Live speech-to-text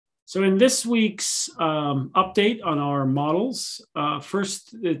So in this week's update on our models,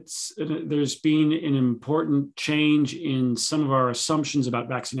 first, there's been an important change in some of our assumptions about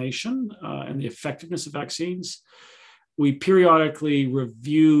vaccination and the effectiveness of vaccines. We periodically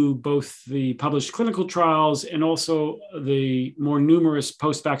review both the published clinical trials and also the more numerous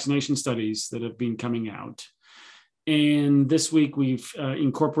post-vaccination studies that have been coming out. And this week, we've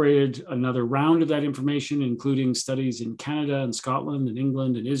incorporated another round of that information, including studies in Canada and Scotland and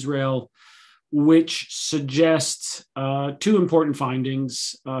England and Israel, which suggest two important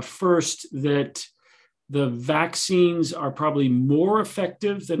findings. First, that the vaccines are probably more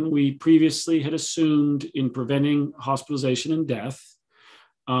effective than we previously had assumed in preventing hospitalization and death,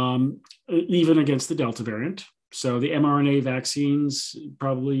 even against the Delta variant. So the mRNA vaccines,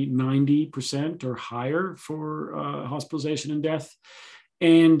 probably 90% or higher for hospitalization and death.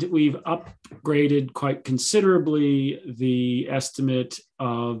 And we've upgraded quite considerably the estimate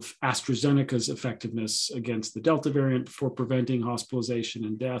of AstraZeneca's effectiveness against the Delta variant for preventing hospitalization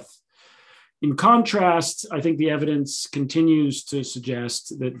and death. In contrast, I think the evidence continues to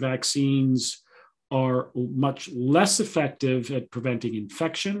suggest that vaccines are much less effective at preventing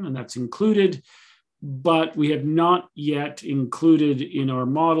infection, and that's included. But we have not yet included in our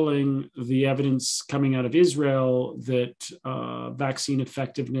modeling the evidence coming out of Israel that vaccine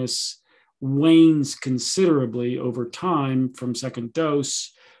effectiveness wanes considerably over time from second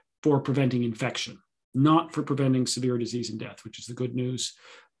dose for preventing infection, not for preventing severe disease and death, which is the good news.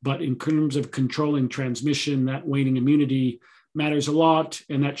 But in terms of controlling transmission, that waning immunity matters a lot,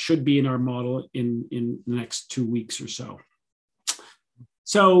 and that should be in our model in the next 2 weeks or so.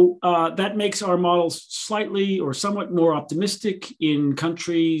 So that makes our models slightly or somewhat more optimistic in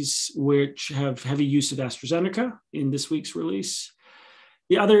countries which have heavy use of AstraZeneca in this week's release.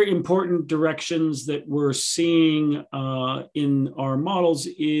 The other important directions that we're seeing in our models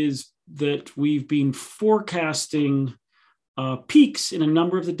is that we've been forecasting peaks in a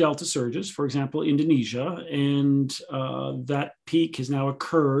number of the Delta surges, for example, Indonesia, and that peak has now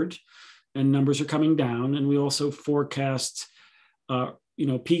occurred and numbers are coming down. And we also forecast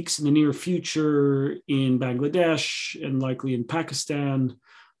peaks in the near future in Bangladesh and likely in Pakistan,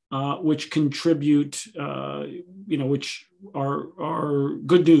 which contribute, which are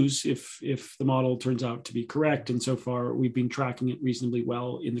good news if the model turns out to be correct. And so far, we've been tracking it reasonably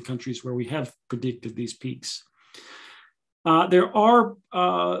well in the countries where we have predicted these peaks. There are,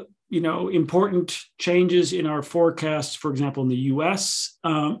 important changes in our forecasts, for example, in the US,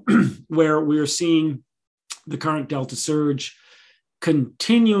 where we're seeing the current Delta surge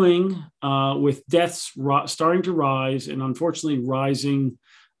continuing with deaths starting to rise and unfortunately rising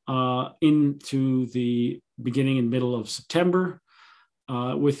into the beginning and middle of September,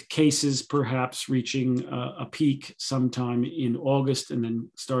 with cases perhaps reaching a peak sometime in August and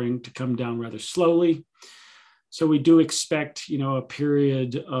then starting to come down rather slowly. So we do expect, a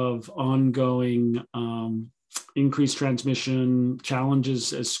period of ongoing increased transmission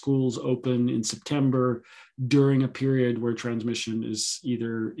challenges as schools open in September during a period where transmission is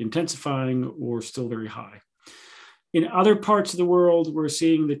either intensifying or still very high. In other parts of the world, we're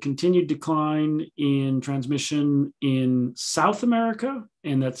seeing the continued decline in transmission in South America,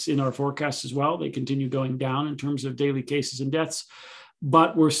 and that's in our forecast as well. They continue going down in terms of daily cases and deaths,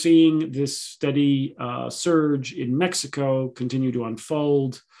 but we're seeing this steady surge in Mexico continue to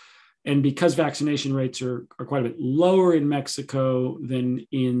unfold. And because vaccination rates are quite a bit lower in Mexico than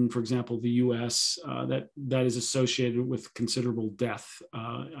in, for example, the US, that is associated with considerable death,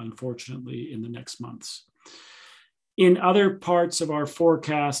 unfortunately, in the next months. In other parts of our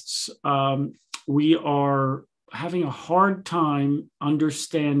forecasts, we are having a hard time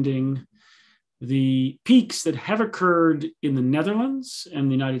understanding the peaks that have occurred in the Netherlands and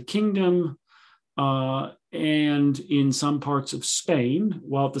the United Kingdom, and in some parts of Spain,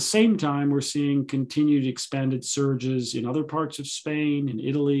 while at the same time we're seeing continued expanded surges in other parts of Spain, in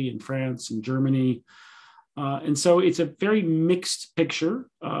Italy, in France, and Germany. And so it's a very mixed picture.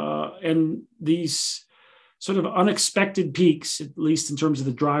 And these sort of unexpected peaks, at least in terms of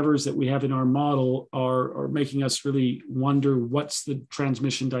the drivers that we have in our model, are making us really wonder what's the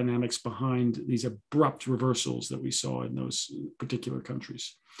transmission dynamics behind these abrupt reversals that we saw in those particular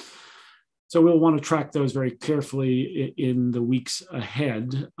countries. So we'll want to track those very carefully in the weeks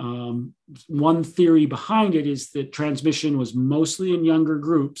ahead. One theory behind it is that transmission was mostly in younger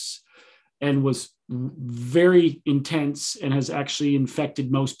groups and was very intense and has actually infected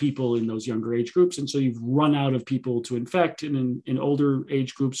most people in those younger age groups. And so you've run out of people to infect, and in older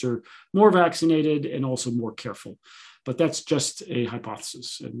age groups are more vaccinated and also more careful. But that's just a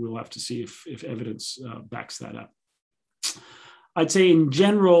hypothesis, and we'll have to see if evidence backs that up. I'd say in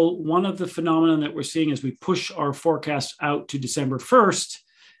general, one of the phenomena that we're seeing as we push our forecasts out to December 1st,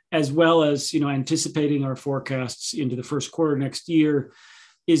 as well as anticipating our forecasts into the first quarter next year,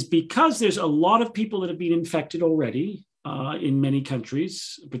 is because there's a lot of people that have been infected already in many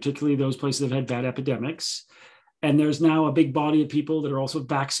countries, particularly those places that have had bad epidemics. And there's now a big body of people that are also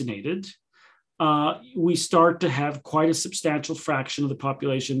vaccinated. We start to have quite a substantial fraction of the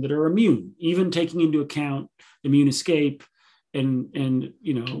population that are immune, even taking into account immune escape and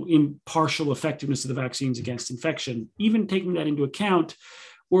impartial effectiveness of the vaccines against infection. Even taking that into account,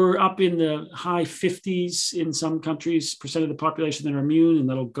 we're up in the high 50s in some countries, percent of the population that are immune, and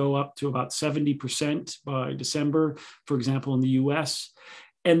that'll go up to about 70% by December, for example, in the US.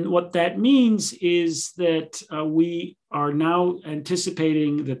 And what that means is that we are now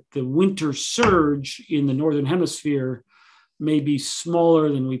anticipating that the winter surge in the Northern Hemisphere may be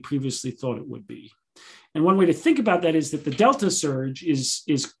smaller than we previously thought it would be. And one way to think about that is that the Delta surge is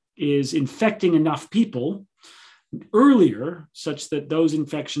infecting enough people earlier, such that those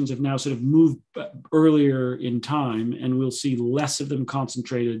infections have now sort of moved earlier in time, and we'll see less of them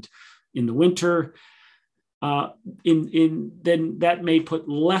concentrated in the winter. Then that may put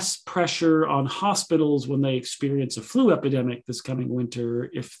less pressure on hospitals when they experience a flu epidemic this coming winter,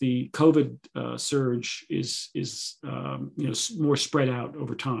 if the COVID surge is more spread out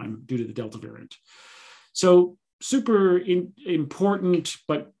over time due to the Delta variant. So super important,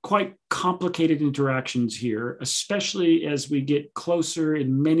 but quite complicated interactions here, especially as we get closer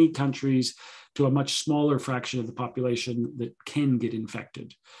in many countries to a much smaller fraction of the population that can get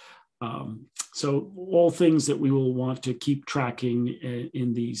infected. So all things that we will want to keep tracking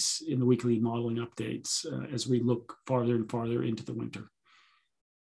in the weekly modeling updates as we look farther and farther into the winter.